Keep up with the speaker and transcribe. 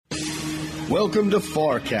Welcome to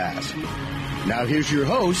FARcast. Now here's your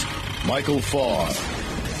host, Michael Farr.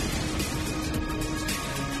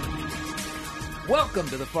 Welcome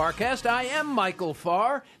to the FARcast. I am Michael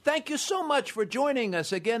Farr. Thank you so much for joining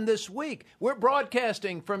us again this week. We're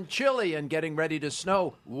broadcasting from chilly and getting ready to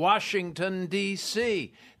snow Washington,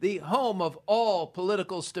 D.C., the home of all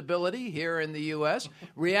political stability here in the U.S.,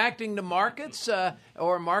 reacting to markets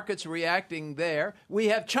or markets reacting there. We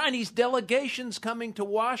have Chinese delegations coming to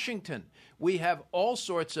Washington. We have all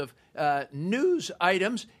sorts of news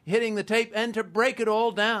items hitting the tape, and to break it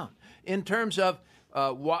all down in terms of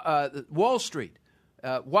Wall Street,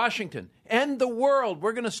 Washington, and the world.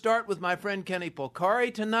 We're going to start with my friend Kenny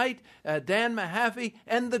Polcari tonight. Dan Mahaffey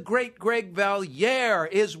and the great Greg Valliere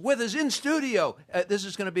is with us in studio. This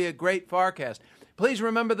is going to be a great FARcast. Please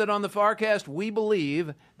remember that on the FARcast, we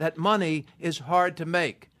believe that money is hard to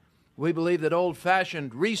make. We believe that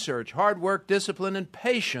old-fashioned research, hard work, discipline, and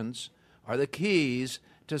patience are the keys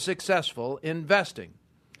to successful investing.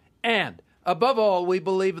 And above all, we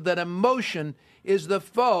believe that emotion is the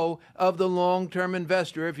foe of the long-term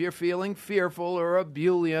investor. If you're feeling fearful or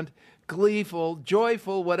ebullient, gleeful,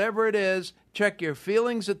 joyful, whatever it is, check your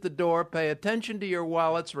feelings at the door, pay attention to your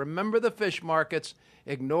wallets, remember the fish markets,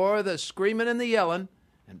 ignore the screaming and the yelling,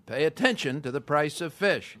 and pay attention to the price of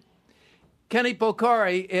fish. Kenny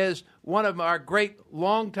Polcari is one of our great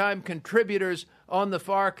longtime contributors on the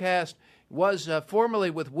FARcast, was formerly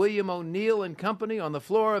with William O'Neill and Company on the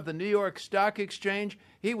floor of the New York Stock Exchange.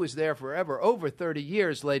 He was there forever, over 30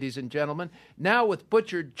 years, ladies and gentlemen. Now with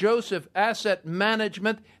Butcher Joseph Asset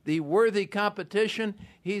Management, the worthy competition,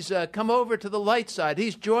 he's come over to the light side.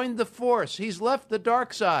 He's joined the force. He's left the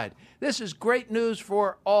dark side. This is great news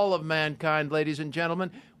for all of mankind, ladies and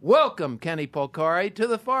gentlemen. Welcome, Kenny Polcari, to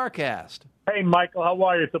the FARcast. Hey, Michael, how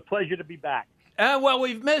are you? It's a pleasure to be back. Well,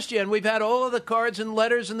 we've missed you, and we've had all of the cards and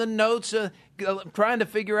letters and the notes trying to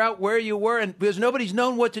figure out where you were, and because nobody's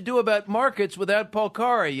known what to do about markets without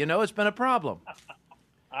Polcari. You know, it's been a problem.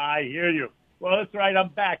 I hear you. Well, that's right. I'm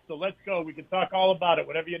back, so let's go. We can talk all about it,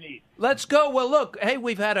 whatever you need. Let's go. Well, look, hey,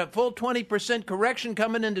 we've had a full 20% correction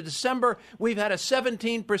coming into December. We've had a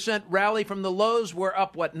 17% rally from the lows. We're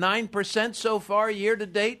up, 9% so far year to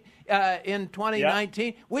date. In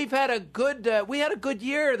 2019, yeah. We've had a good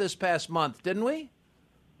year this past month, didn't we?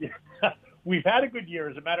 Yeah. We've had a good year.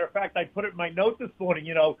 As a matter of fact, I put it in my note this morning.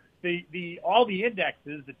 You know, all the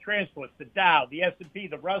indexes, the transports, the Dow, the S&P,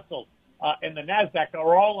 the Russell, and the Nasdaq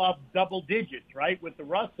are all up double digits, right? With the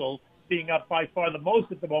Russell being up by far the most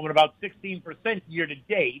at the moment, about 16% year to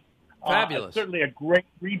date. Fabulous. Certainly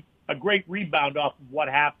a great rebound off of what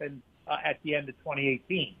happened at the end of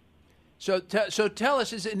 2018. So tell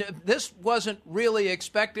us, this wasn't really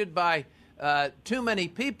expected by too many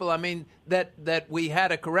people. I mean, that we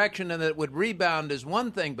had a correction and that it would rebound is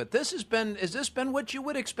one thing, but has this been what you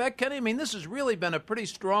would expect, Kenny? I mean, this has really been a pretty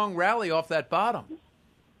strong rally off that bottom.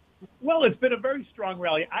 Well, it's been a very strong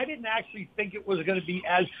rally. I didn't actually think it was going to be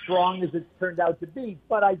as strong as it turned out to be,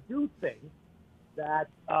 but I do think that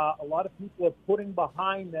a lot of people are putting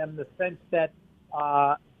behind them the sense that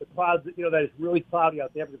the clouds, that it's really cloudy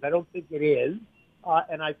out there, because I don't think it is.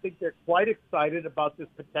 And I think they're quite excited about this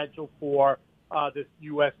potential for this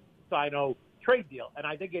U.S.-Sino trade deal. And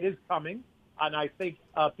I think it is coming. And I think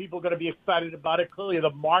people are going to be excited about it. Clearly, the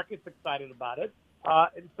market's excited about it.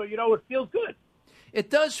 And so, it feels good. It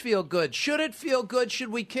does feel good. Should it feel good?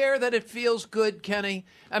 Should we care that it feels good, Kenny?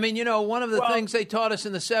 I mean, one of the things they taught us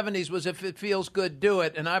in the 70s was if it feels good, do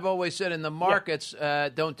it. And I've always said in the markets,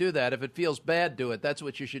 don't do that. If it feels bad, do it. That's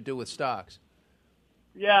what you should do with stocks.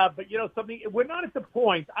 Yeah, but we're not at the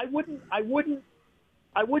point. I wouldn't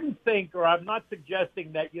think, or I'm not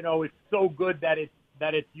suggesting that, it's so good that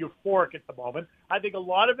it's euphoric at the moment. I think a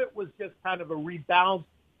lot of it was just kind of a rebound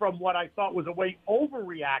from what I thought was a way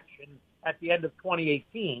overreaction at the end of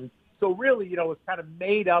 2018. So really, it's kind of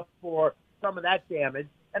made up for some of that damage.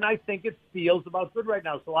 And I think it feels about good right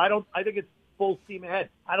now. So I think it's full steam ahead.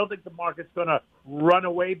 I don't think the market's going to run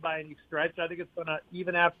away by any stretch. I think it's going to,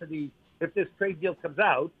 even after if this trade deal comes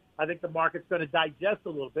out, I think the market's going to digest a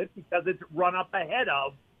little bit because it's run up ahead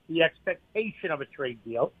of the expectation of a trade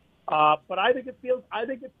deal. But I think it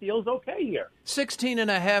feels okay here.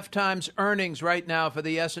 16.5 times earnings right now for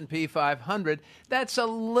the S&P 500. That's a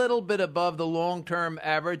little bit above the long-term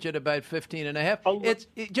average at about 15.5. It's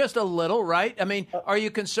just a little, right? I mean, are you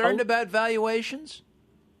concerned about valuations?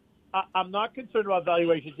 I'm not concerned about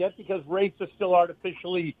valuations yet because rates are still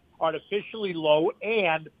artificially low.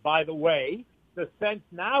 And by the way, the sense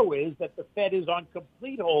now is that the Fed is on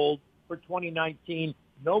complete hold for 2019.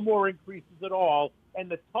 No more increases at all. And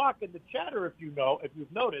the talk and the chatter, if you've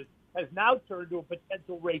noticed, has now turned to a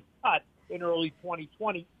potential rate cut in early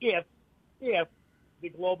 2020 if the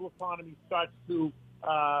global economy starts to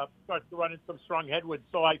run into some strong headwinds.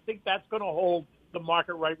 So I think that's going to hold the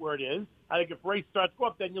market right where it is. I think if rates start to go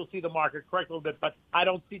up, then you'll see the market correct a little bit. But I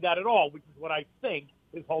don't see that at all, which is what I think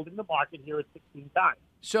is holding the market here at 16 times.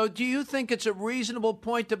 So do you think it's a reasonable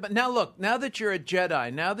point to – now, look, now that you're a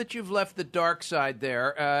Jedi, now that you've left the dark side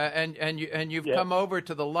there and you've come over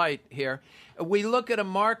to the light here, we look at a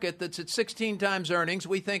market that's at 16 times earnings.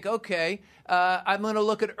 We think, okay, I'm going to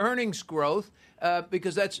look at earnings growth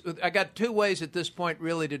because I got two ways at this point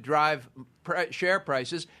really to drive share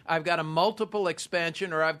prices. I've got a multiple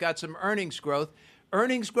expansion or I've got some earnings growth.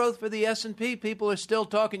 Earnings growth for the S&P, people are still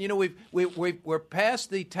talking. You know, we're past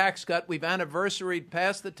the tax cut. We've anniversaried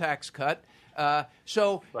past the tax cut.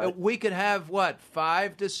 So we could have,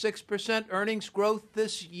 5 to 6% earnings growth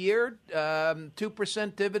this year,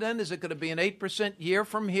 2% dividend. Is it going to be an 8% year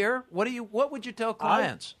from here? What would you tell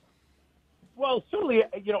clients? Well, certainly,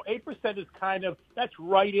 8% is that's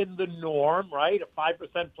right in the norm, right? A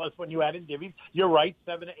 5% plus when you add in divvies. You're right,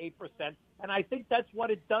 7 to 8%. And I think that's what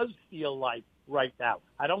it does feel like right now.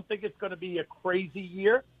 I don't think it's going to be a crazy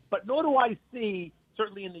year, but nor do I see,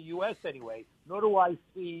 certainly in the U.S. anyway, nor do I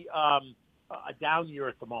see a down year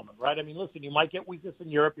at the moment, right? I mean, listen, you might get weakness in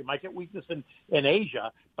Europe, you might get weakness in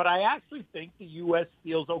Asia, but I actually think the U.S.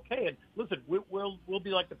 feels okay. And listen, we'll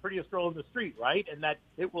be like the prettiest girl in the street, right? And that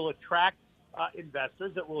it will attract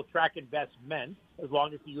investors, it will attract investment as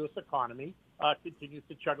long as the U.S. economy continues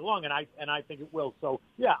to chug along, and I think it will. So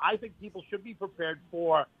yeah, I think people should be prepared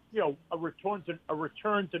for a return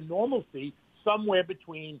to normalcy somewhere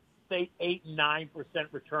between say 8 and 9%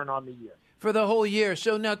 return on the year for the whole year.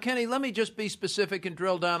 So now, Kenny, let me just be specific and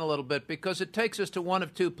drill down a little bit because it takes us to one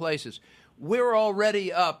of two places. We're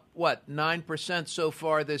already up 9% so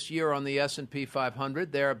far this year on the S&P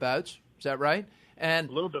 500 thereabouts. Is that right? And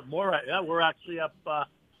a little bit more right now. We're actually up.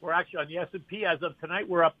 We're actually on the S&P as of tonight.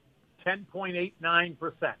 We're up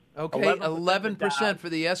 10.89%. Okay, 11% for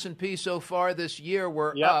the S&P so far this year.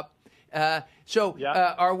 We're up.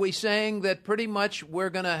 Are we saying that pretty much we're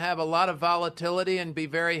going to have a lot of volatility and be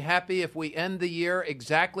very happy if we end the year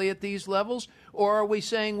exactly at these levels? Or are we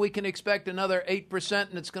saying we can expect another 8%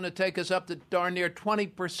 and it's going to take us up to darn near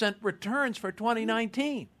 20% returns for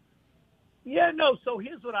 2019? Yeah, no. So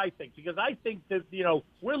here's what I think, because I think that,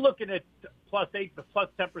 we're looking at plus 8 to plus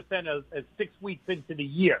 10% as 6 weeks into the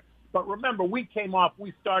year. But remember, we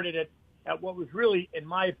started at what was really, in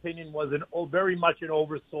my opinion, was very much an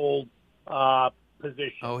oversold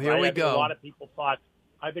position. Oh, here we go.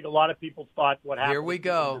 I think a lot of people thought what happened here we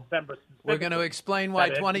go. in December. We're going to explain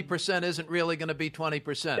why 20% isn't really going to be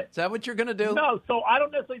 20%. Is that what you're going to do? No, so I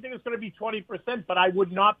don't necessarily think it's going to be 20%, but I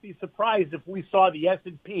would not be surprised if we saw the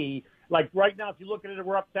S&P, like right now, if you look at it,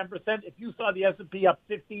 we're up 10%. If you saw the S&P up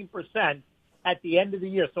 15%, at the end of the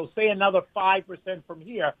year, so say another 5% from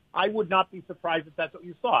here, I would not be surprised if that's what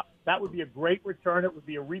you saw. That would be a great return. It would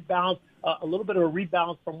be a rebalance, a little bit of a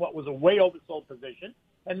rebalance from what was a way oversold position,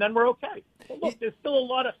 and then we're okay. But look, there's still a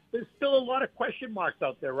lot of question marks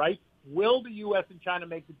out there, right? Will the U.S. and China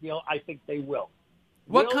make the deal? I think they will.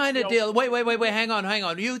 What kind of deal? Wait, hang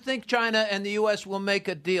on. You think China and the U.S. will make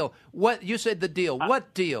a deal? What you said the deal?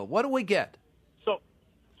 What deal? What do we get?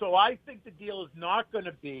 So I think the deal is not going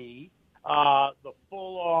to be the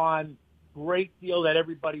full-on great deal that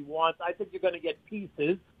everybody wants. I think you're going to get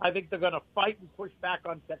pieces. I think they're going to fight and push back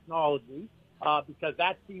on technology because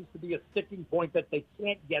that seems to be a sticking point that they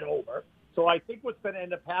can't get over. So I think what's going to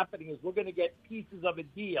end up happening is we're going to get pieces of a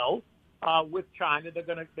deal with China. They're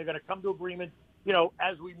going to come to agreement,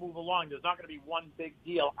 as we move along. There's not going to be one big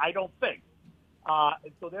deal, I don't think.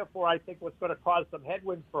 And so therefore, I think what's going to cause some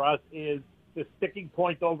headwinds for us is the sticking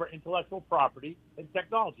point over intellectual property and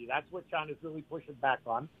technology. That's what China's really pushing back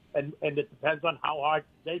on, and it depends on how hard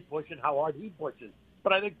they push and how hard he pushes.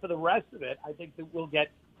 But I think for the rest of it, I think that we'll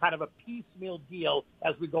get kind of a piecemeal deal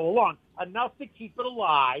as we go along, enough to keep it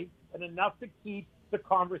alive and enough to keep the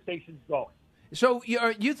conversations going. So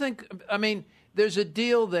you think, there's a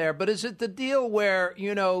deal there, but is it the deal where,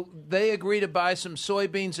 they agree to buy some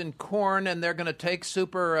soybeans and corn and they're going to take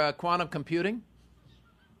super quantum computing?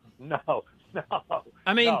 No.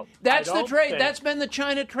 That's the trade. That's been the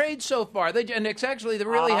China trade so far. There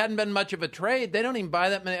really hadn't been much of a trade. They don't even buy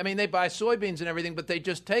that many. They buy soybeans and everything, but they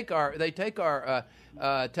just take our technology.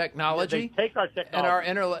 Yeah, they take our technology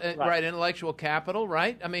and our intellectual capital.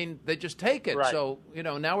 Right. They just take it. Right. So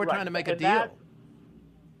now we're trying to make a deal.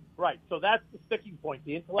 Right. So that's the sticking point: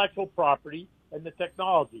 the intellectual property and the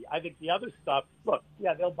technology. I think the other stuff. Look,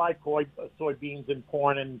 they'll buy soybeans and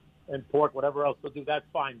corn and pork, whatever else they'll do. That's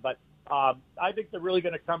fine, but I think they're really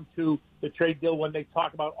going to come to the trade deal when they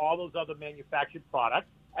talk about all those other manufactured products,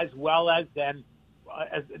 as well as then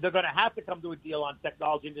as they're going to have to come to a deal on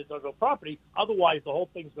technology and intellectual property. Otherwise, the whole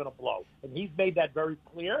thing's going to blow. And he's made that very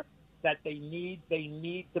clear that they need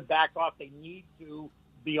to back off. They need to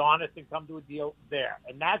be honest and come to a deal there.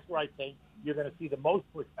 And that's where I think you're going to see the most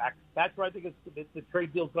pushback. That's where I think the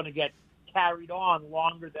trade deal is going to get carried on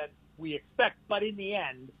longer than we expect. But in the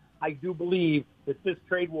end, I do believe that this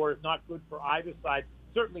trade war is not good for either side,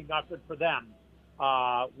 certainly not good for them.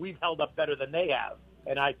 We've held up better than they have.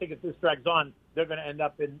 And I think if this drags on, they're going to end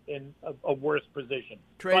up in a worse position.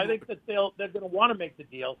 So I think that they're going to want to make the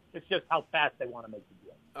deal. It's just how fast they want to make the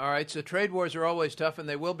deal. All right, so trade wars are always tough, and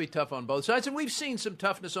they will be tough on both sides, and we've seen some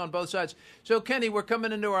toughness on both sides. So, Kenny, we're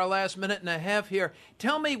coming into our last minute and a half here.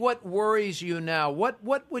 Tell me what worries you now. What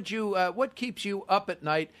keeps you up at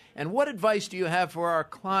night, and what advice do you have for our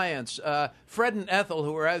clients, Fred and Ethel,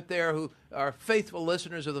 who are out there, who are faithful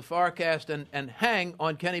listeners of the Farcast and hang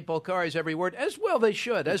on Kenny Polcari's every word, as well they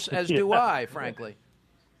should, as do I, frankly.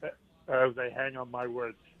 They hang on my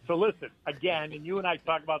words. So listen, again, and you and I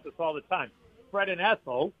talk about this all the time, Fred and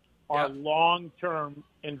Ethel are long-term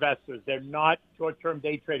investors. They're not short-term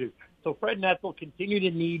day traders. So Fred and Ethel continue to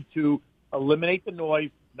need to eliminate the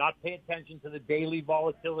noise, not pay attention to the daily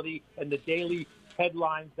volatility and the daily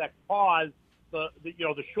headlines that cause the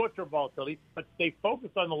short-term volatility, but stay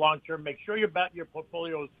focused on the long-term. Make sure your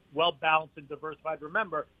portfolio is well-balanced and diversified.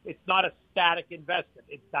 Remember, it's not a static investment.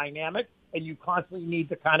 It's dynamic, and you constantly need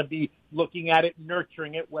to kind of be looking at it,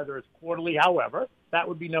 nurturing it, whether it's quarterly, however. That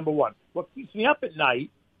would be number one. What keeps me up at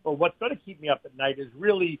night, or what's going to keep me up at night, is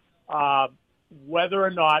really whether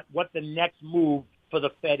or not what the next move for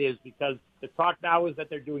the Fed is, because the talk now is that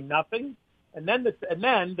they're doing nothing, and then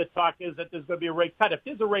the talk is that there's going to be a rate cut. If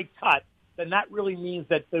there's a rate cut, then that really means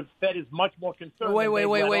that the Fed is much more concerned.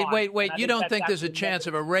 Wait. You don't think there's a chance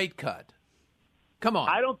of a rate cut? Come on.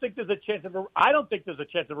 I don't think there's a chance of a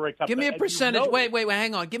rate cut. Give me a percentage. Wait,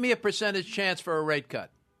 hang on. Give me a percentage chance for a rate cut.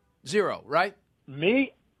 0, right?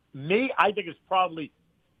 Me, I think it's probably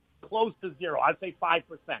close to 0. I'd say 5%.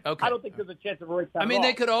 Okay. I don't think there's a chance of a rate cut. I mean,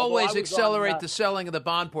 they could always accelerate the selling of the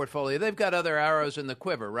bond portfolio. They've got other arrows in the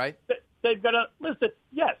quiver, right? They've got to listen.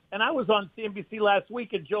 Yes, and I was on CNBC last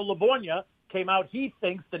week, and Joe Lavorgna came out. He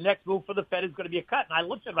thinks the next move for the Fed is going to be a cut. And I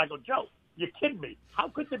looked at him. I go, Joe, you're kidding me. How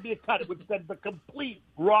could there be a cut? It would send the complete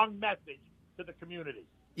wrong message to the community.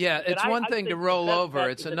 Yeah, it's one thing to roll over.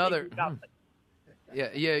 It's another.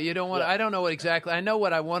 Yeah. You don't want. I don't know what exactly. I know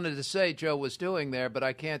what I wanted to say. Joe was doing there, but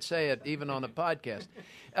I can't say it even on a podcast.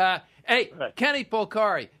 Hey, Kenny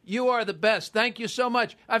Polcari, you are the best. Thank you so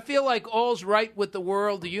much. I feel like all's right with the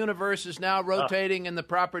world. The universe is now rotating in the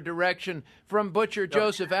proper direction. From Butcher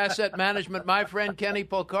Joseph Asset Management, my friend Kenny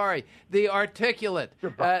Polcari, the articulate,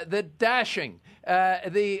 the dashing,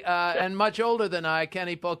 and much older than I,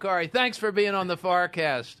 Kenny Polcari. Thanks for being on the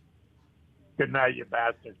Farcast. Good night, you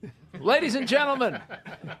bastard. Ladies and gentlemen,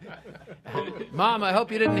 Mom, I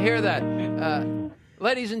hope you didn't hear that.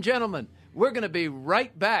 Ladies and gentlemen, we're going to be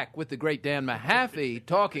right back with the great Dan Mahaffey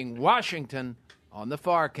talking Washington on the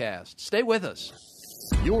Farcast. Stay with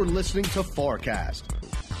us. You're listening to Farcast.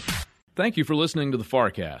 Thank you for listening to the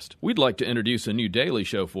Farcast. We'd like to introduce a new daily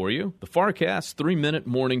show for you, the Farcast 3-Minute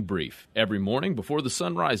Morning Brief. Every morning before the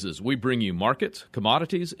sun rises, we bring you markets,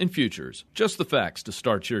 commodities, and futures. Just the facts to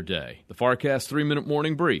start your day. The Farcast 3-Minute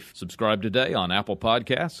Morning Brief. Subscribe today on Apple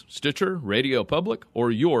Podcasts, Stitcher, Radio Public,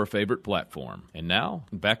 or your favorite platform. And now,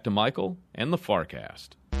 back to Michael and the Farcast.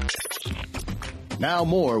 Now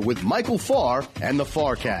more with Michael Farr and the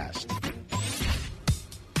Farcast.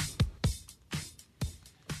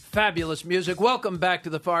 Fabulous music. Welcome back to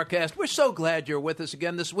the Farcast. We're so glad you're with us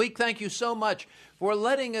again this week. Thank you so much for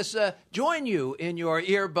letting us join you in your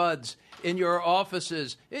earbuds, in your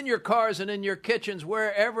offices, in your cars, and in your kitchens,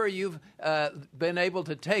 wherever you've been able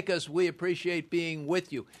to take us. We appreciate being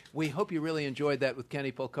with you. We hope you really enjoyed that with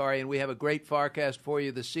Kenny Polcari, and we have a great Farcast for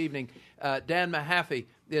you this evening. Dan Mahaffey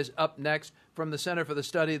is up next from the Center for the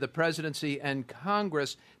Study of the Presidency and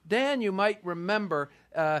Congress. Dan, you might remember,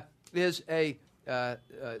 is a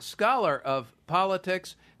scholar of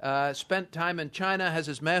politics, spent time in China, has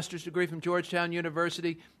his master's degree from Georgetown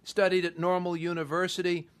University, studied at Normal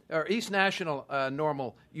University, or East National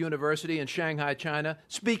Normal University in Shanghai, China,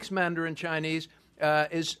 speaks Mandarin Chinese,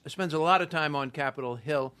 spends a lot of time on Capitol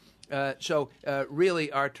Hill. So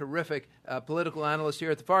really our terrific political analyst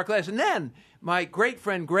here at the Farcast. And then my great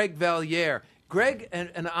friend Greg Valliere. Greg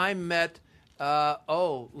and I met,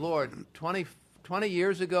 20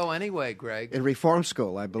 years ago anyway, Greg. In reform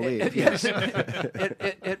school, I believe. Yes.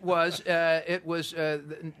 It was.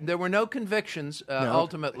 There were no convictions,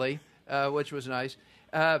 ultimately. which was nice.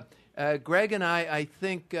 Greg and I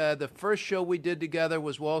think the first show we did together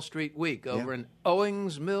was Wall Street Week over in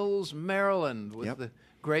Owings Mills, Maryland, with the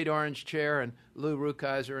great orange chair and Lou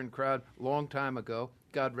Rukeyser and crowd, long time ago.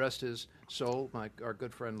 God rest his soul, our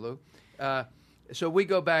good friend Lou. So we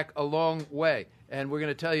go back a long way, and we're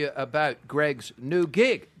going to tell you about Greg's new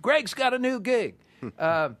gig. Greg's got a new gig.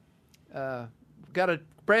 Got a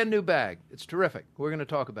brand new bag. It's terrific. We're going to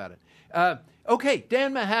talk about it. Okay,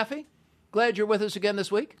 Dan Mahaffey, glad you're with us again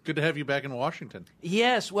this week. Good to have you back in Washington.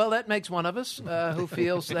 Yes, well, that makes one of us who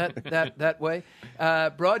feels that way.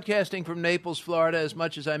 Broadcasting from Naples, Florida. As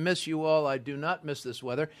much as I miss you all, I do not miss this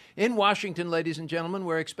weather. In Washington, ladies and gentlemen,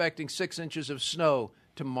 we're expecting 6 inches of snow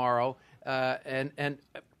tomorrow. And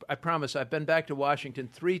I promise I've been back to Washington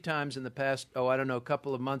 3 times in the past, a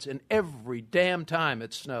couple of months, and every damn time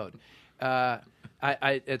it snowed.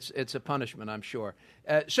 It's a punishment, I'm sure.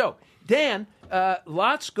 So, Dan,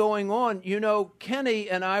 lots going on. You know, Kenny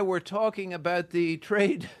and I were talking about the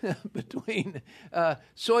trade between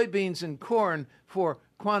soybeans and corn for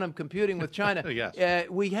quantum computing with China. Yes.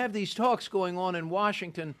 We have these talks going on in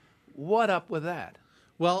Washington. What up with that?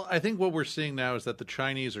 Well, I think what we're seeing now is that the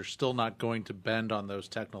Chinese are still not going to bend on those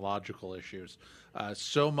technological issues.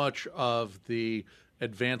 So much of the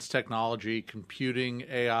advanced technology, computing,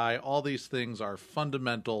 AI, all these things are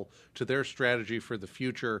fundamental to their strategy for the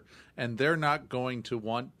future, and they're not going to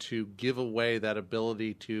want to give away that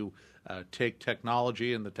ability to take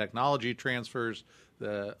technology and the technology transfers,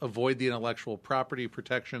 avoid the intellectual property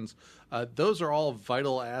protections. Those are all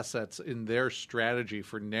vital assets in their strategy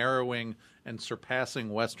for narrowing and surpassing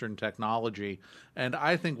Western technology. And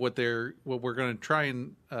I think what we're going to try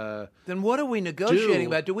and then what are we negotiating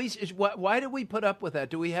about? Why do we put up with that?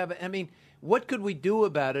 Do we have? I mean, what could we do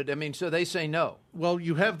about it? I mean, so they say no. Well,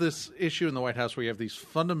 you have this issue in the White House where you have these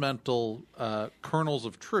fundamental kernels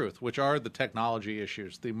of truth, which are the technology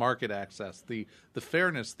issues, the market access, the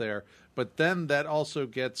fairness there. But then that also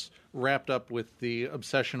gets wrapped up with the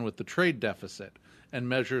obsession with the trade deficit and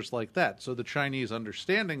measures like that. So the Chinese,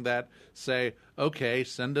 understanding that, say, okay,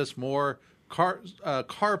 send us more car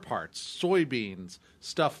parts, soybeans,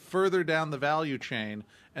 stuff further down the value chain,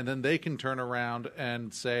 and then they can turn around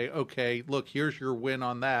and say, okay, look, here's your win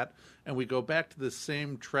on that. And we go back to the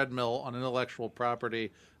same treadmill on intellectual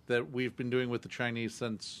property that we've been doing with the Chinese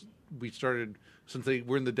since they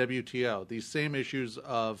were in the WTO. These same issues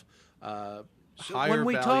of when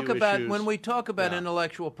we talk about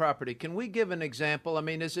intellectual property, can we give an example? I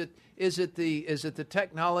mean, is it the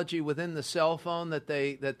technology within the cell phone that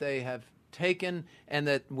they have taken and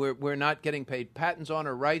that we're not getting paid patents on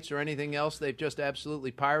or rights or anything else? They've just absolutely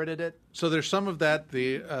pirated it? So there's some of that.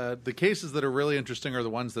 The cases that are really interesting are the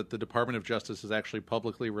ones that the Department of Justice has actually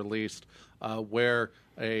publicly released, where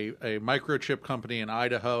a microchip company in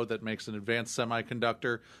Idaho that makes an advanced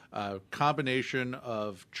semiconductor, combination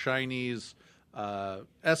of Chinese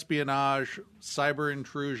espionage, cyber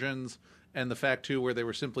intrusions, and the fact, too, where they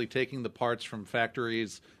were simply taking the parts from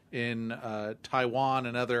factories in Taiwan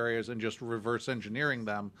and other areas and just reverse engineering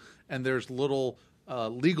them. And there's little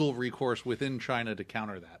legal recourse within China to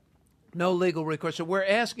counter that. No legal recourse. So we're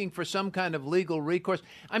asking for some kind of legal recourse.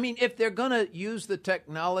 I mean, if they're going to use the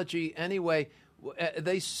technology anyway,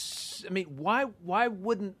 why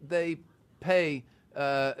wouldn't they pay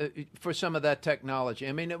for some of that technology?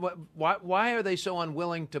 I mean, why are they so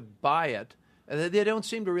unwilling to buy it? They don't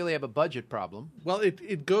seem to really have a budget problem. Well,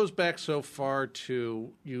 it goes back so far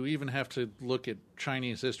to, you even have to look at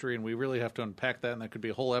Chinese history, and we really have to unpack that, and that could be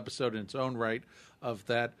a whole episode in its own right, of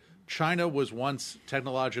that China was once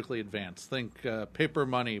technologically advanced. Think paper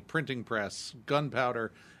money, printing press,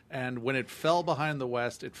 gunpowder. And when it fell behind the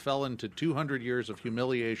West, it fell into 200 years of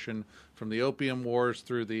humiliation from the Opium Wars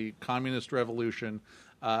through the Communist Revolution.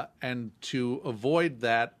 And to avoid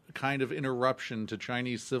that kind of interruption to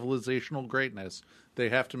Chinese civilizational greatness, they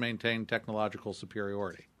have to maintain technological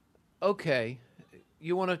superiority. Okay.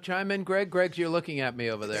 You want to chime in, Greg? Greg, you're looking at me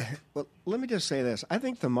over there. Well, let me just say this. I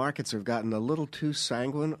think the markets have gotten a little too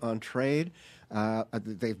sanguine on trade.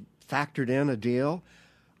 They've factored in a deal.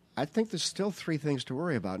 I think there's still 3 things to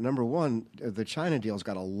worry about. Number one, the China deal's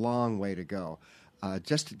got a long way to go.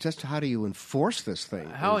 Just how do you enforce this thing?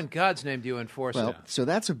 How in God's name do you enforce it? So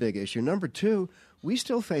that's a big issue. Number 2, we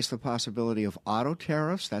still face the possibility of auto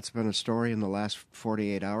tariffs. That's been a story in the last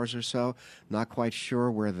 48 hours or so. Not quite sure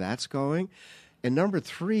where that's going. And number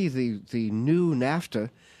 3, the new NAFTA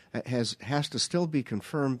has to still be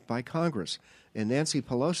confirmed by Congress. And Nancy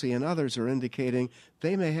Pelosi and others are indicating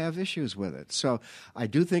they may have issues with it. So I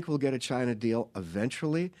do think we'll get a China deal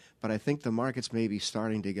eventually, but I think the markets may be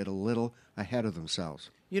starting to get a little ahead of themselves.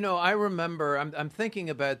 I remember. I'm thinking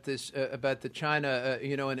about this about the China,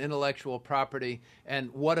 and intellectual property,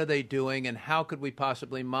 and what are they doing, and how could we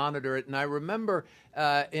possibly monitor it? And I remember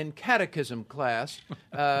in catechism class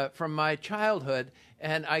from my childhood,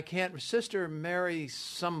 and Sister Mary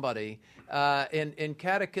somebody in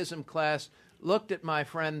catechism class looked at my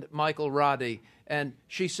friend Michael Roddy, and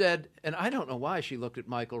she said, and I don't know why she looked at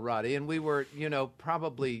Michael Roddy, and we were,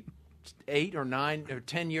 probably 8 or 9 or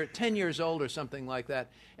 10 years old or something like that.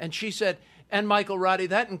 And she said, and Michael Roddy,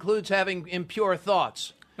 that includes having impure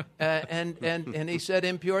thoughts. And he said,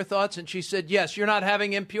 impure thoughts? And she said, yes, you're not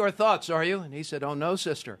having impure thoughts, are you? And he said, oh, no,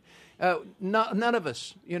 sister. None of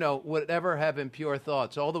us, would ever have impure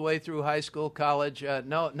thoughts all the way through high school, college.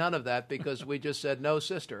 No, none of that, because we just said no,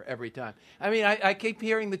 sister, every time. I mean, I keep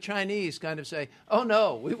hearing the Chinese kind of say, "Oh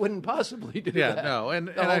no, we wouldn't possibly do that." Yeah, no, and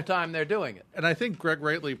the whole time they're doing it. And I think Greg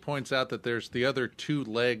rightly points out that there's the other two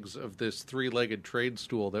legs of this three-legged trade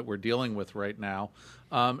stool that we're dealing with right now,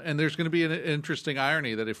 and there's going to be an interesting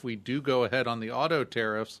irony that if we do go ahead on the auto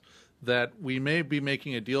tariffs, that we may be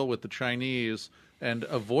making a deal with the Chinese and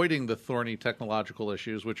avoiding the thorny technological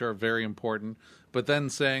issues, which are very important, but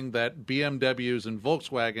then saying that BMWs and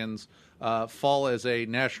Volkswagens fall as a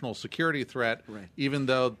national security threat, right, even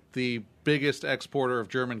though the biggest exporter of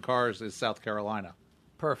German cars is South Carolina.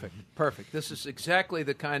 Perfect. This is exactly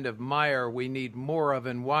the kind of mire we need more of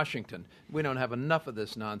in Washington. We don't have enough of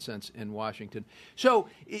this nonsense in Washington. So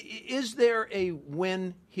is there a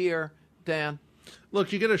win here, Dan?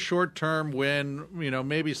 Look, you get a short-term win,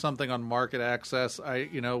 maybe something on market access.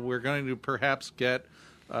 We're going to perhaps get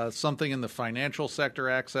something in the financial sector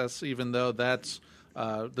access, even though that's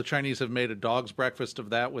the Chinese have made a dog's breakfast of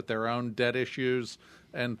that with their own debt issues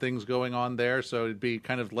and things going on there. So it'd be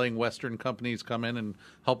kind of letting Western companies come in and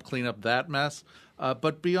help clean up that mess.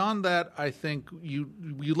 But beyond that, I think you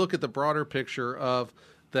look at the broader picture of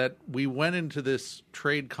that we went into this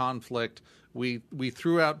trade conflict. We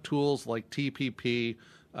threw out tools like TPP.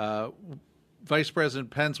 Vice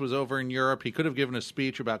President Pence was over in Europe. He could have given a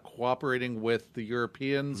speech about cooperating with the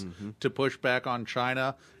Europeans to push back on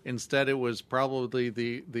China. Instead, it was probably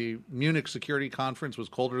the Munich Security Conference was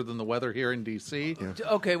colder than the weather here in D.C. Yeah.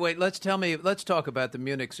 Okay, wait. Let's talk about the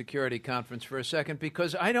Munich Security Conference for a second,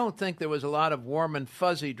 because I don't think there was a lot of warm and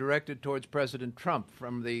fuzzy directed towards President Trump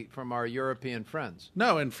from our European friends.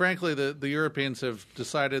 No, and frankly, the Europeans have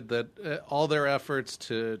decided that all their efforts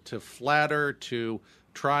to flatter, to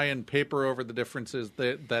try and paper over the differences,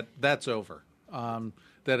 that's over.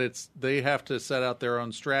 That they have to set out their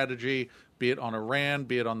own strategy, be it on Iran,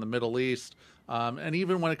 be it on the Middle East, and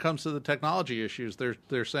even when it comes to the technology issues,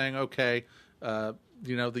 they're saying, okay, the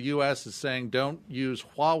U.S. is saying don't use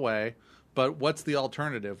Huawei, but what's the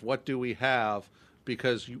alternative? What do we have?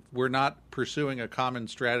 Because we're not pursuing a common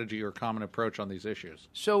strategy or common approach on these issues.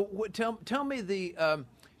 So tell me the.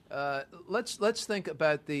 Let's think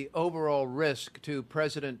about the overall risk to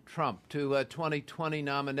President Trump, to a 2020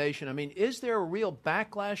 nomination. I mean, is there a real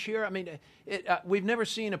backlash here? I mean, we've never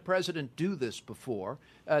seen a president do this before,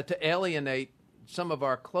 to alienate some of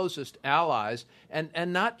our closest allies,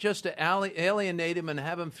 and not just to alienate him and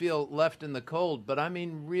have him feel left in the cold, but I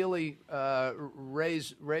mean really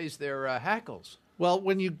raise their hackles. Well,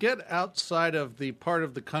 when you get outside of the part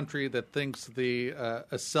of the country that thinks the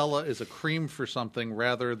Acela is a cream for something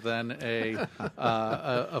rather than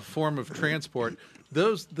a form of transport,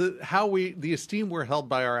 the esteem we're held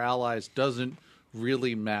by our allies doesn't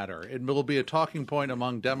really matter. It will be a talking point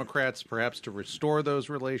among Democrats, perhaps to restore those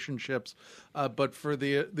relationships, but for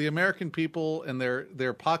the American people and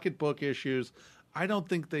their pocketbook issues, I don't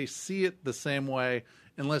think they see it the same way,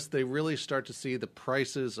 unless they really start to see the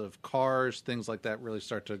prices of cars, things like that, really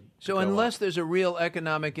start to So unless there's a real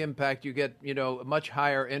economic impact, you get much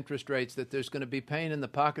higher interest rates, that there's going to be pain in the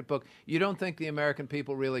pocketbook. You don't think the American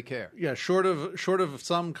people really care? Yeah, short of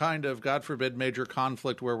some kind of, God forbid, major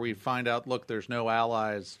conflict where we find out, look, there's no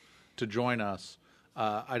allies to join us,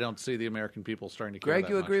 I don't see the American people starting to care Greg, that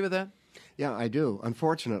you much. agree with that? Yeah, I do.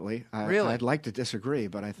 Unfortunately, Really? I'd like to disagree,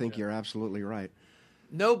 but I think you're absolutely right.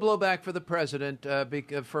 No blowback for the president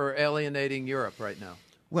for alienating Europe right now.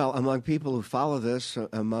 Well, among people who follow this,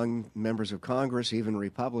 among members of Congress, even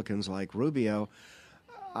Republicans like Rubio,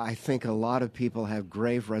 I think a lot of people have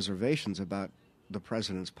grave reservations about the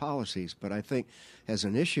president's policies. But I think as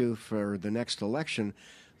an issue for the next election,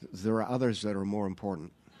 there are others that are more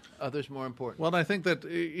important. Others more important. Well, I think that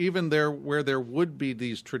even where there would be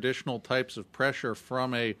these traditional types of pressure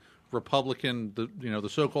from a Republican, the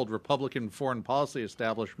so-called Republican foreign policy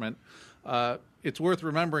establishment, it's worth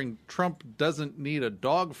remembering Trump doesn't need a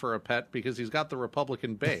dog for a pet because he's got the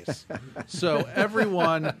Republican base. So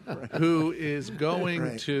everyone who is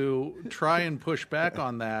going to try and push back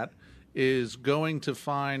on that is going to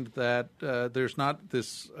find that there's not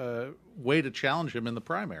this way to challenge him in the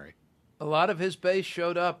primary. A lot of his base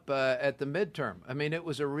showed up at the midterm. I mean, it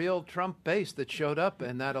was a real Trump base that showed up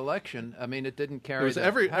in that election. I mean, it didn't carry. It was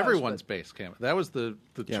everyone's base came. That was the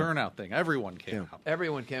turnout thing. Everyone came out.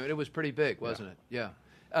 Everyone came. It was pretty big, wasn't it? Yeah.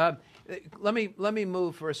 Let me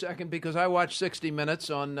move for a second because I watched 60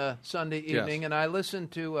 Minutes on Sunday evening, and I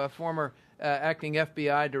listened to former acting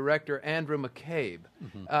FBI Director Andrew McCabe.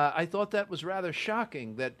 Mm-hmm. I thought that was rather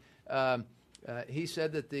shocking that. He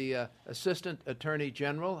said that the Assistant Attorney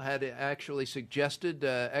General had actually suggested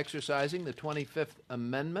exercising the 25th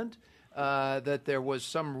Amendment, that there was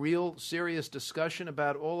some real serious discussion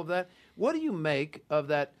about all of that. What do you make of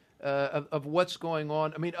that, of what's going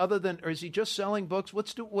on? I mean, other than, or is he just selling books?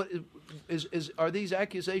 Are these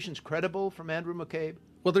accusations credible from Andrew McCabe?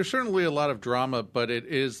 Well, there's certainly a lot of drama, but it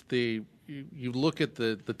is you look at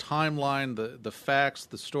the timeline, the facts,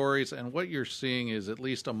 the stories, and what you're seeing is, at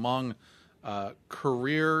least among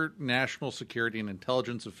career national security and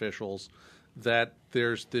intelligence officials, that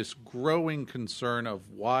there's this growing concern of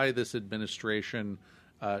why this administration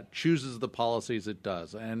chooses the policies it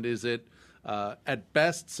does. And is it at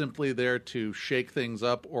best simply there to shake things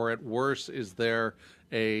up, or at worst is there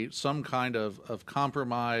some kind of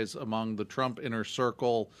compromise among the Trump inner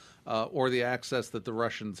circle or the access that the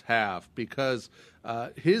Russians have? Because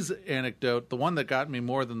his anecdote, the one that got me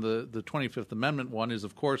more than the 25th Amendment one, is,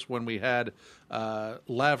 of course, when we had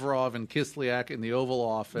Lavrov and Kislyak in the Oval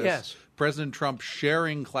Office, yes. President Trump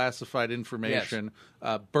sharing classified information,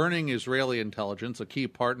 yes. Burning Israeli intelligence, a key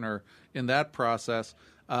partner in that process.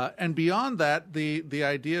 And beyond that, the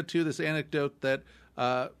idea, too, this anecdote that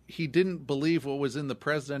he didn't believe what was in the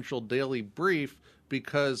presidential daily brief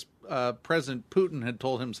because President Putin had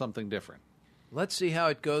told him something different. Let's see how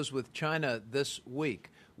it goes with China this week.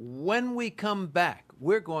 When we come back,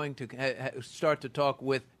 we're going to start to talk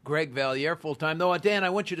with Greg Valliere full-time. Though, Dan,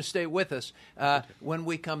 I want you to stay with us. When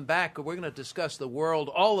we come back, we're going to discuss the world,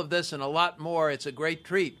 all of this and a lot more. It's a great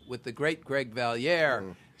treat with the great Greg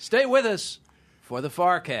Valliere. Stay with us for the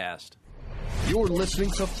Farcast. You're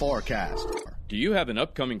listening to Farcast. Do you have an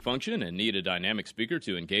upcoming function and need a dynamic speaker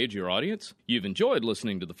to engage your audience? You've enjoyed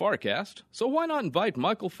listening to the Farcast, so why not invite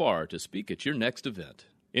Michael Farr to speak at your next event?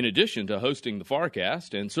 In addition to hosting the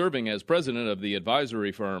Farcast and serving as president of the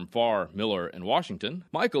advisory firm Farr, Miller & Washington,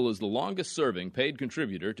 Michael is the longest-serving paid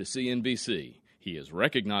contributor to CNBC. He is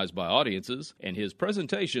recognized by audiences, and his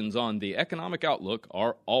presentations on the economic outlook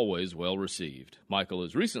are always well received. Michael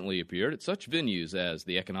has recently appeared at such venues as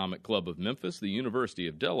the Economic Club of Memphis, the University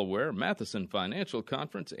of Delaware, Matheson Financial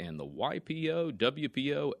Conference, and the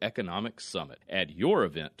YPO-WPO Economic Summit. Add your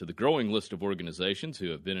event to the growing list of organizations who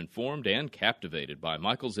have been informed and captivated by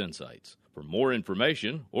Michael's insights. For more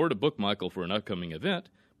information or to book Michael for an upcoming event,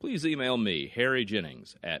 please email me, Harry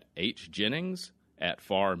Jennings, at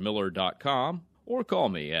hjennings@farmiller.com, or call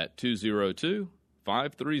me at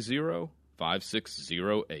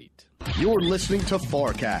 202-530-5608. You're listening to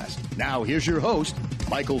Farcast. Now here's your host,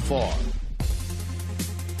 Michael Farr.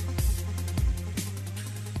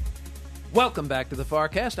 Welcome back to the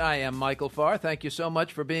Farcast. I am Michael Farr. Thank you so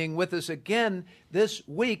much for being with us again this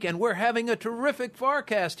week. And we're having a terrific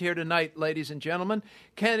Farcast here tonight, ladies and gentlemen.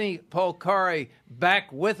 Kenny Polcari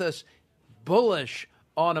back with us, bullish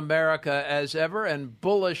on America as ever and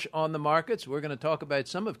bullish on the markets. We're going to talk about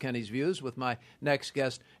some of Kenny's views with my next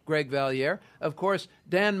guest, Greg Valliere. Of course,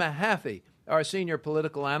 Dan Mahaffey, our senior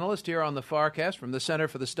political analyst here on the Farcast from the Center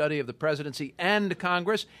for the Study of the Presidency and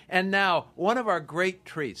Congress. And now, one of our great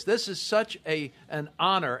treats. This is such an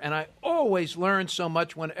honor, and I always learn so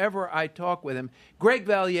much whenever I talk with him. Greg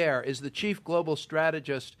Valliere is the chief global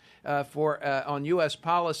strategist on U.S.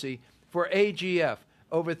 policy for AGF.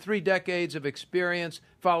 Over 3 decades of experience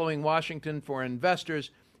following Washington for investors,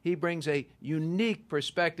 he brings a unique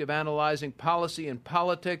perspective analyzing policy and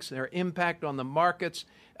politics, their impact on the markets.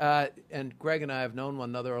 And Greg and I have known one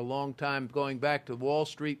another a long time, going back to Wall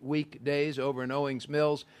Street Week days over in Owings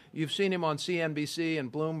Mills. You've seen him on CNBC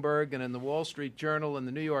and Bloomberg and in the Wall Street Journal and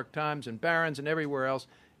the New York Times and Barron's and everywhere else.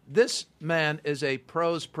 This man is a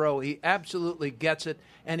pro's pro. He absolutely gets it,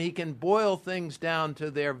 and he can boil things down to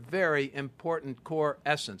their very important core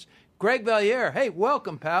essence. Greg Valliere, hey,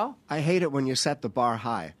 welcome, pal. I hate it when you set the bar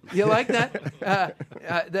high. You like that?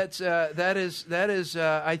 That is.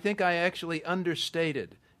 I think I actually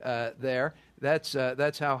understated there. That's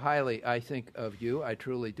how highly I think of you. I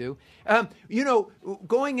truly do.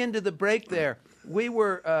 Going into the break there, we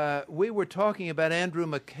were talking about Andrew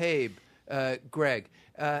McCabe, Greg.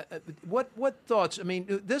 What thoughts? I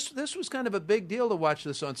mean, this was kind of a big deal to watch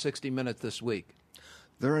this on 60 Minutes this week.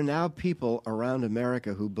 There are now people around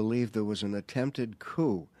America who believe there was an attempted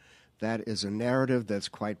coup. That is a narrative that's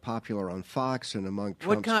quite popular on Fox and among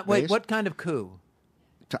Trump's base. What kind of coup?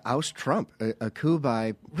 To oust Trump. A coup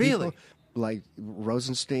by people Really? Like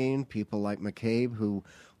Rosenstein, people like McCabe who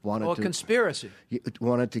wanted to... conspiracy.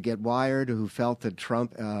 Wanted to get wired, who felt that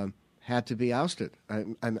Trump had to be ousted.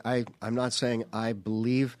 I'm not saying I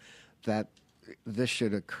believe that this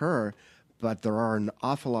should occur, but there are an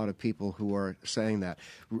awful lot of people who are saying that.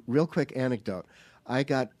 Real quick anecdote. I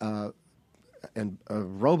got a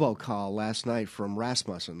robocall last night from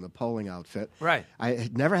Rasmussen, the polling outfit. Right.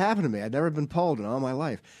 It never happened to me. I'd never been polled in all my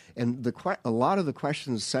life. And a lot of the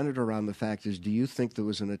questions centered around the fact is, do you think there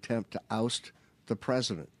was an attempt to oust the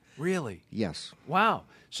president? Really? Yes. Wow.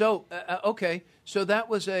 So okay. So that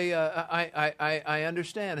was I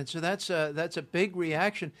understand, and so that's a big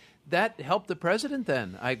reaction. That helped the president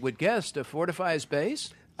then, I would guess, to fortify his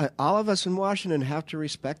base. All of us in Washington have to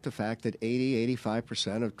respect the fact that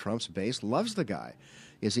 85% of Trump's base loves the guy.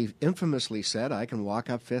 As he infamously said, I can walk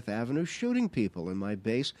up Fifth Avenue shooting people, and my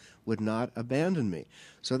base would not abandon me.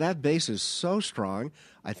 So that base is so strong,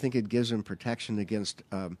 I think it gives him protection against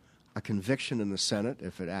a conviction in the Senate,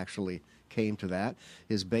 if it actually came to that.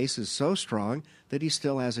 His base is so strong that he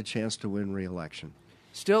still has a chance to win re-election.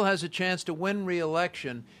 Still has a chance to win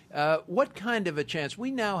re-election. What kind of a chance?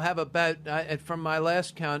 We now have about, from my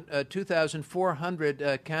last count,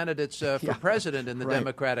 2,400 candidates for president in the right.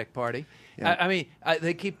 Democratic Party. Yeah. I mean,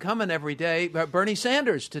 they keep coming every day. Bernie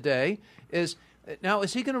Sanders today is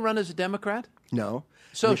he going to run as a Democrat? No.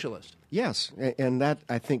 Socialist? Yes, and that,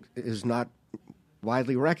 I think, is not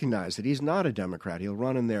widely recognized, that he's not a Democrat. He'll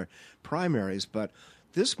run in their primaries, but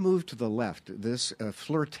this move to the left, this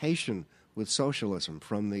flirtation with socialism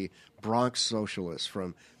from the Bronx socialists,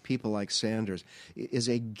 from people like Sanders, is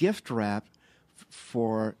a gift wrap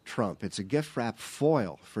for Trump. It's a gift wrap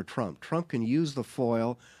foil for Trump. Trump can use the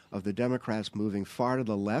foil of the Democrats moving far to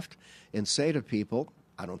the left and say to people,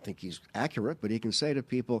 I don't think he's accurate, but he can say to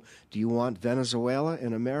people, do you want Venezuela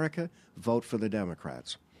in America? Vote for the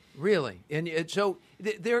Democrats. Really? And so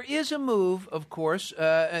there is a move, of course.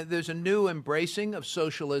 There's a new embracing of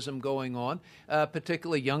socialism going on.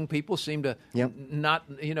 Particularly young people seem to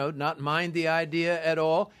not mind the idea at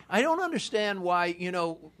all. I don't understand why,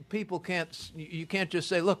 people you can't just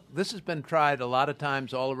say, look, this has been tried a lot of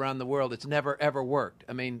times all around the world. It's never, ever worked.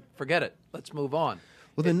 I mean, forget it. Let's move on.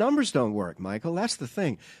 Well, the numbers don't work, Michael. That's the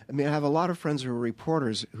thing. I mean, I have a lot of friends who are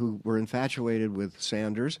reporters who were infatuated with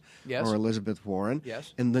Sanders or Elizabeth Warren.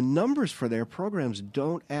 Yes. And the numbers for their programs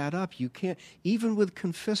don't add up. You can't, even with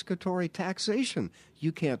confiscatory taxation,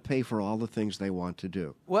 you can't pay for all the things they want to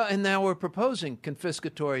do. Well, and now we're proposing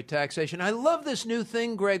confiscatory taxation. I love this new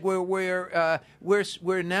thing, Greg, where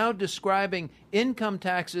we're now describing income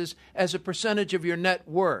taxes as a percentage of your net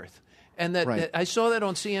worth. And that right. I saw that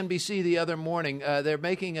on CNBC the other morning. They're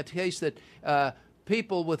making a case that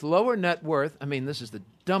people with lower net worth, I mean, this is the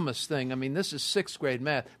dumbest thing. I mean, this is sixth grade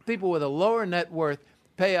math. People with a lower net worth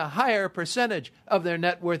pay a higher percentage of their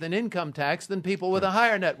net worth in income tax than people with a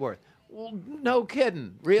higher net worth. Well, no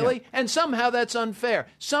kidding, really? Yeah. And somehow that's unfair.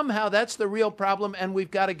 Somehow that's the real problem, and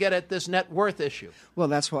we've got to get at this net worth issue. Well,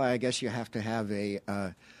 that's why I guess you have to have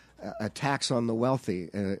a tax on the wealthy,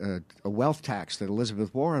 a wealth tax that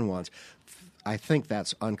Elizabeth Warren wants. I think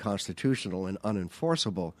that's unconstitutional and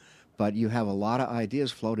unenforceable, but you have a lot of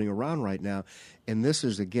ideas floating around right now, and this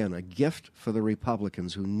is, again, a gift for the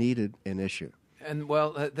Republicans who needed an issue. And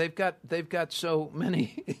well, they've got so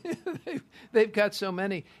many they've got so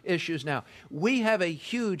many issues now. We have a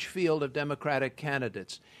huge field of Democratic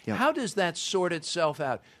candidates. Yep. How does that sort itself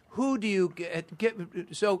out? Who do you get?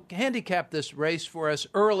 So handicap this race for us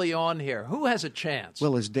early on here. Who has a chance?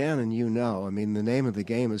 Well, as Dan and you know, I mean, the name of the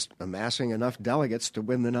game is amassing enough delegates to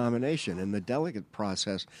win the nomination. And the delegate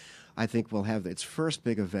process, I think, will have its first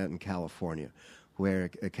big event in California, where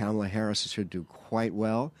Kamala Harris should do quite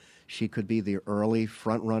well. She could be the early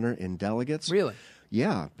front runner in delegates. Really?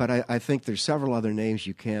 Yeah, but I think there's several other names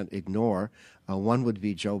you can't ignore. One would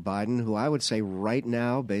be Joe Biden, who I would say right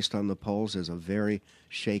now, based on the polls, is a very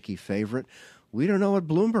shaky favorite. We don't know what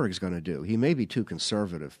Bloomberg's going to do. He may be too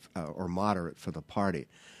conservative or moderate for the party.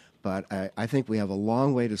 But I think we have a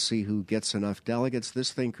long way to see who gets enough delegates.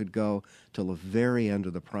 This thing could go till the very end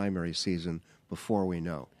of the primary season before we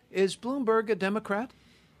know. Is Bloomberg a Democrat?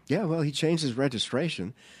 Yeah, well, he changed his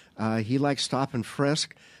registration. He likes stop and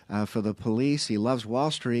frisk for the police. He loves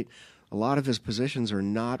Wall Street. A lot of his positions are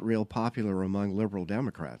not real popular among liberal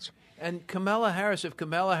Democrats. And Kamala Harris, if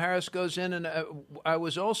Kamala Harris goes in, and I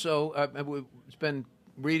was also, we've been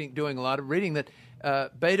doing a lot of reading that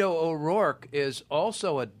Beto O'Rourke is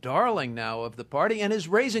also a darling now of the party and is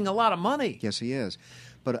raising a lot of money. Yes, he is.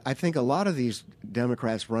 But I think a lot of these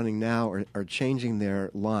Democrats running now are changing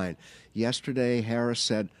their line. Yesterday, Harris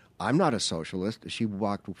said, I'm not a socialist. She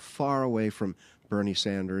walked far away from Bernie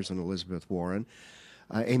Sanders and Elizabeth Warren.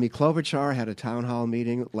 Amy Klobuchar had a town hall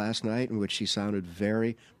meeting last night in which she sounded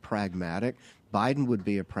very pragmatic. Biden would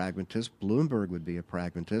be a pragmatist. Bloomberg would be a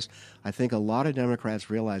pragmatist. I think a lot of Democrats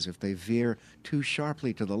realize if they veer too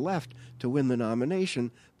sharply to the left to win the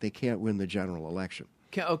nomination, they can't win the general election.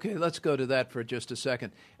 Okay, let's go to that for just a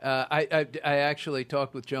second. I actually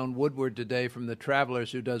talked with Joan Woodward today from the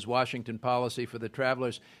Travelers, who does Washington policy for the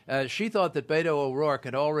Travelers. She thought that Beto O'Rourke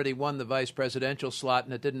had already won the vice presidential slot,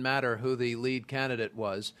 and it didn't matter who the lead candidate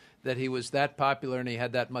was, that he was that popular and he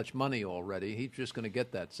had that much money already. He's just going to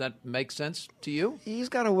get that. Does that make sense to you? He's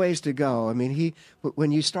got a ways to go. I mean,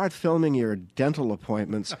 when you start filming your dental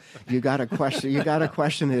appointments, you got to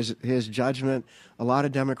question his judgment. A lot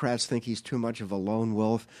of Democrats think he's too much of a lone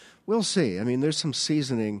wolf. We'll see. I mean, there's some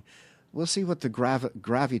seasoning. We'll see what the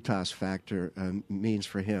gravitas factor means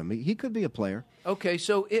for him. He could be a player. Okay,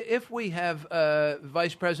 so if we have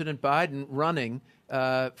Vice President Biden running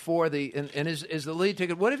for the and is the lead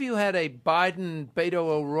ticket, what if you had a Biden-Beto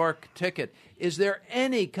O'Rourke ticket? Is there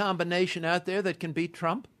any combination out there that can beat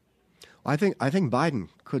Trump? I think Biden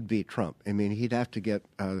could beat Trump. I mean, he'd have to get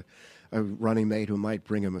a running mate who might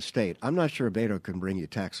bring him a state. I'm not sure Beto can bring you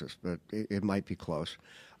Texas, but it might be close.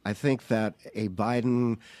 I think that a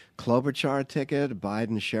Biden-Klobuchar ticket, a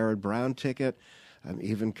Biden-Sherrod Brown ticket,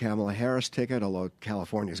 even Kamala Harris ticket, although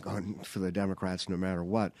California's going for the Democrats no matter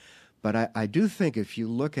what. But I do think if you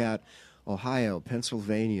look at Ohio,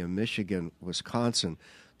 Pennsylvania, Michigan, Wisconsin,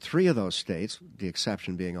 3 of those states, the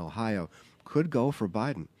exception being Ohio, could go for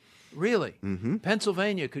Biden. Really? Mm-hmm.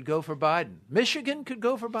 Pennsylvania could go for Biden. Michigan could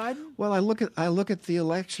go for Biden? Well, I look at the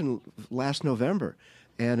election last November,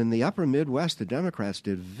 and in the upper Midwest, the Democrats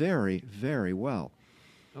did very, very well.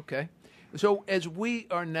 Okay. So as we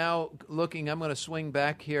are now looking, I'm going to swing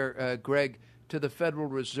back here, Greg, to the Federal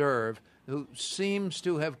Reserve, who seems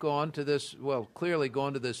to have gone to this, clearly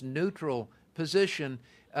gone to this neutral position.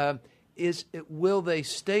 Will they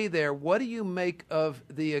stay there? What do you make of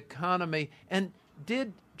the economy? And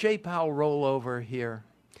did Jay Powell roll over here?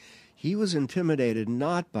 He was intimidated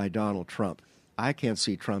not by Donald Trump. I can't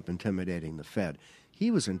see Trump intimidating the Fed. He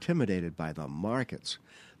was intimidated by the markets.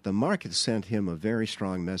 The markets sent him a very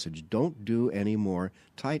strong message. Don't do any more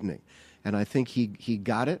tightening. And I think he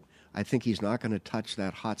got it. I think he's not going to touch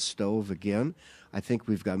that hot stove again. I think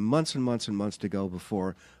we've got months and months and months to go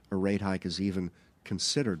before a rate hike is even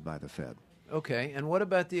considered by the Fed. Okay, and what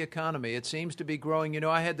about the economy? It seems to be growing. You know,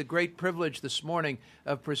 I had the great privilege this morning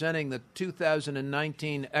of presenting the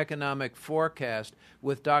 2019 economic forecast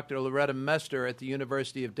with Dr. Loretta Mester at the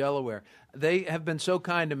University of Delaware. They have been so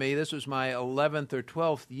kind to me. This was my 11th or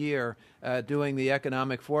 12th year doing the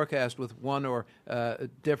economic forecast with one or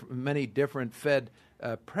many different Fed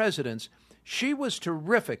presidents. She was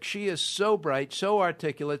terrific. She is so bright, so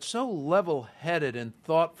articulate, so level-headed and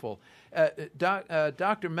thoughtful.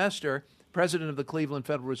 Dr. Mester, president of the Cleveland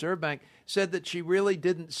Federal Reserve Bank, said that she really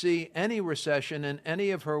didn't see any recession in any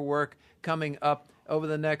of her work coming up over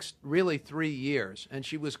the next really 3 years. And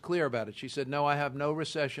she was clear about it. She said, no, I have no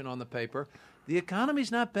recession on the paper. The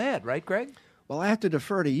economy's not bad, right, Greg? Well, I have to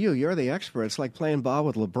defer to you. You're the expert. It's like playing ball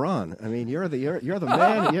with LeBron. I mean, you're the man. You're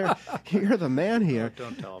the man here. Oh,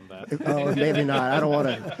 don't tell him that. Oh, maybe not. I don't want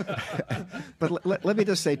to. But let me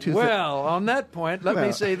just say two things. Well, on that point, let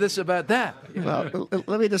me say this about that. Well,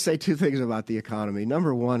 let me just say 2 things about the economy.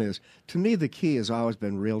 Number one is, to me, the key has always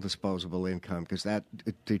been real disposable income, because that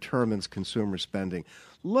determines consumer spending.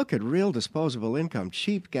 Look at real disposable income,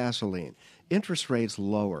 cheap gasoline, interest rates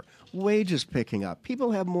lower, wages picking up.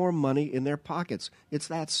 People have more money in their pockets. It's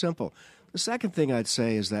that simple. The second thing I'd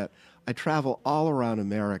say is that I travel all around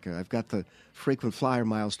America. I've got the frequent flyer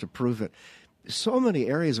miles to prove it. So many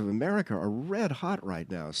areas of America are red hot right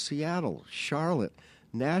now. Seattle, Charlotte,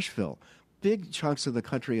 Nashville. Big chunks of the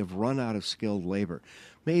country have run out of skilled labor.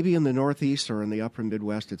 Maybe in the Northeast or in the upper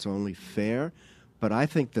Midwest it's only fair, but I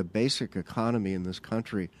think the basic economy in this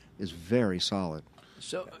country is very solid.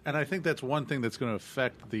 And I think that's one thing that's going to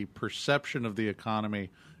affect the perception of the economy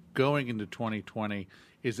going into 2020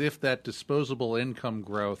 is if that disposable income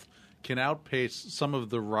growth can outpace some of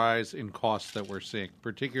the rise in costs that we're seeing,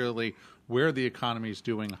 particularly where the economy is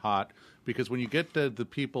doing hot. Because when you get to the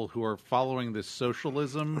people who are following this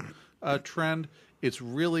socialism trend, it's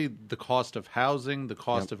really the cost of housing, the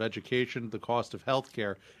cost of education, the cost of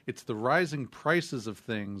healthcare. It's the rising prices of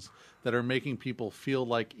things that are making people feel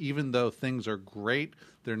like even though things are great,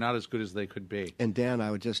 they're not as good as they could be. And Dan,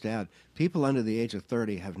 I would just add, people under the age of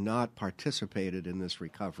 30 have not participated in this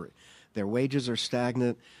recovery. Their wages are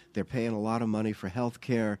stagnant. They're paying a lot of money for health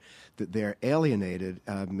care. They're alienated.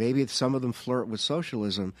 Maybe some of them flirt with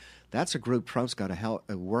socialism. That's a group Trump's got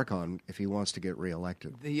to work on if he wants to get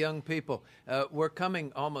reelected. The young people. We're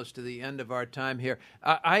coming almost to the end of our time here.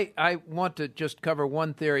 I want to just cover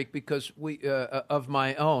one theory because of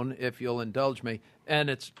my own, if you'll indulge me. And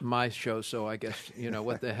it's my show, so I guess,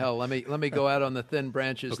 what the hell. Let me go out on the thin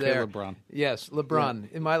branches there. Okay, LeBron. Yes, LeBron.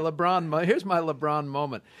 Yeah. Here's my LeBron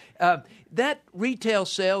moment. That retail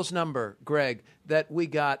sales number, Greg, that we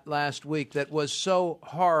got last week that was so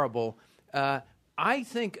horrible, I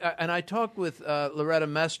think, and I talked with Loretta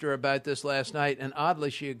Mester about this last night, and oddly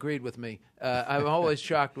she agreed with me. I'm always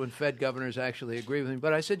shocked when Fed governors actually agree with me.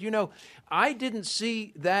 But I said, I didn't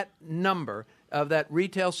see that number of that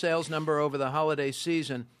retail sales number over the holiday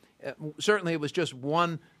season. Certainly it was just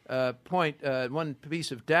one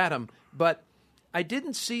piece of datum, but I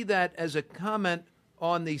didn't see that as a comment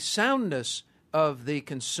on the soundness of the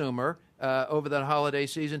consumer over the holiday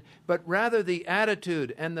season, but rather the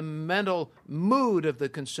attitude and the mental mood of the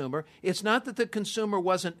consumer. It's not that the consumer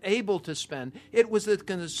wasn't able to spend. It was that the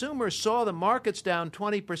consumer saw the markets down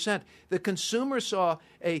 20%. The consumer saw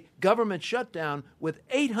a government shutdown with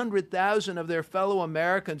 800,000 of their fellow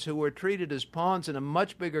Americans who were treated as pawns in a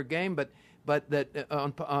much bigger game, but that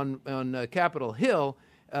on Capitol Hill,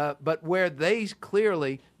 but where they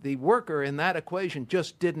clearly, the worker in that equation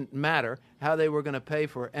just didn't matter how they were going to pay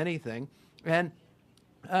for anything. And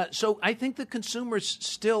so I think the consumer's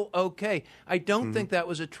still okay. I don't think that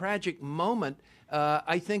was a tragic moment.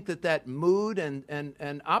 I think that mood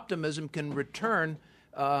and optimism can return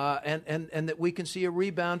and that we can see a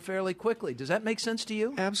rebound fairly quickly. Does that make sense to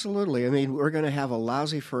you? Absolutely. I mean, we're going to have a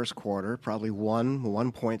lousy first quarter, probably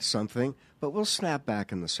 1 point something, but we'll snap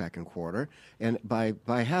back in the second quarter. And by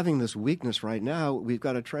having this weakness right now, we've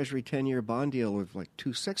got a Treasury 10-year bond deal of like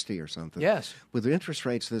 260 or something. Yes. With the interest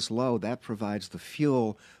rates this low, that provides the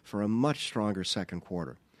fuel for a much stronger second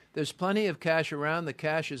quarter. There's plenty of cash around. The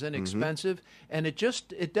cash is inexpensive, and it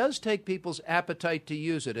does take people's appetite to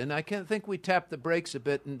use it. And I think we tapped the brakes a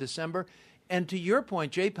bit in December. And to your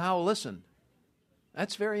point, Jay Powell, listen,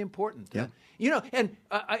 that's very important. Yeah. And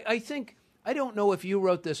I think, I don't know if you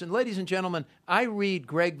wrote this, and ladies and gentlemen, I read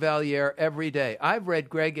Greg Valliere every day. I've read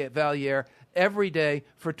Greg Valliere every day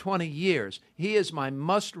for 20 years. He is my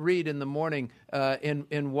must-read in the morning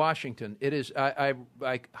in Washington. It is. I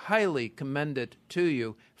highly commend it to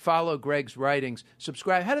you. Follow Greg's writings.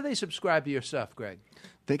 Subscribe. How do they subscribe to your stuff, Greg?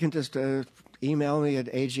 They can just email me at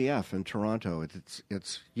AGF in Toronto.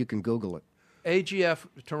 It's you can Google it. AGF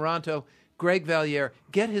Toronto. Greg Valliere,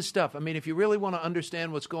 get his stuff. I mean, if you really want to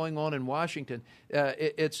understand what's going on in Washington,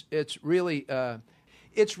 it's really,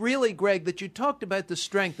 Greg, that you talked about the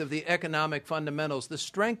strength of the economic fundamentals, the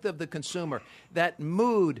strength of the consumer, that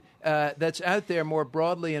mood that's out there more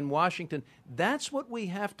broadly in Washington. That's what we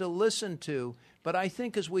have to listen to. But I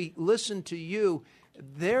think as we listen to you,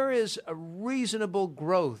 there is a reasonable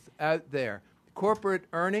growth out there. Corporate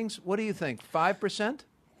earnings, what do you think, 5%?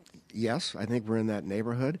 Yes, I think we're in that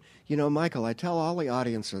neighborhood. Michael, I tell all the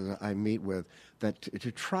audiences I meet with that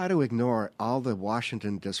to try to ignore all the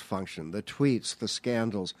Washington dysfunction, the tweets, the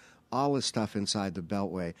scandals, all the stuff inside the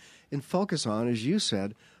Beltway, and focus on, as you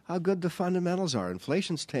said, how good the fundamentals are.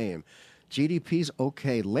 Inflation's tame. GDP's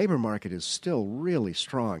okay. Labor market is still really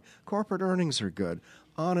strong. Corporate earnings are good.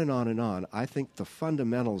 On and on and on. I think the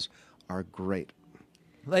fundamentals are great.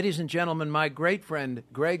 Ladies and gentlemen, my great friend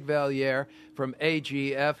Greg Valliere from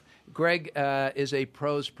AGF. Greg is a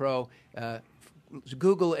pros pro.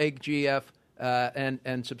 Google AGF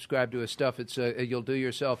and subscribe to his stuff. It's you'll do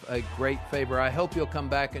yourself a great favor. I hope you'll come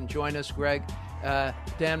back and join us, Greg.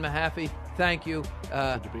 Dan Mahaffey, thank you.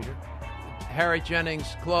 Good to be here. Harry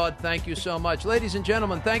Jennings, Claude, thank you so much. Ladies and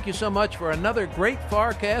gentlemen, thank you so much for another great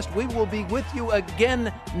Farcast. We will be with you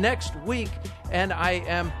again next week, and I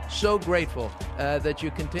am so grateful that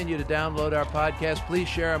you continue to download our podcast. Please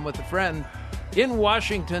share them with a friend. In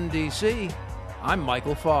Washington, D.C., I'm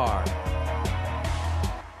Michael Farr.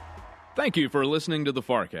 Thank you for listening to the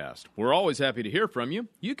FarCast. We're always happy to hear from you.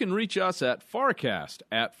 You can reach us at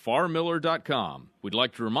farcast@farmiller.com. We'd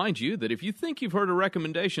like to remind you that if you think you've heard a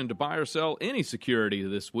recommendation to buy or sell any security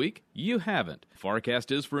this week, you haven't.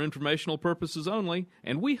 FarCast is for informational purposes only,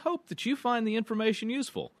 and we hope that you find the information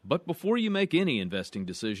useful. But before you make any investing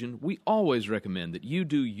decision, we always recommend that you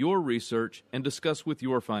do your research and discuss with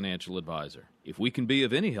your financial advisor. If we can be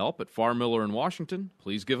of any help at Farr Miller in Washington,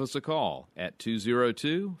 please give us a call at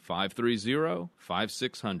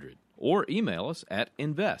 202-530-5600 or email us at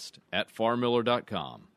invest@farmiller.com.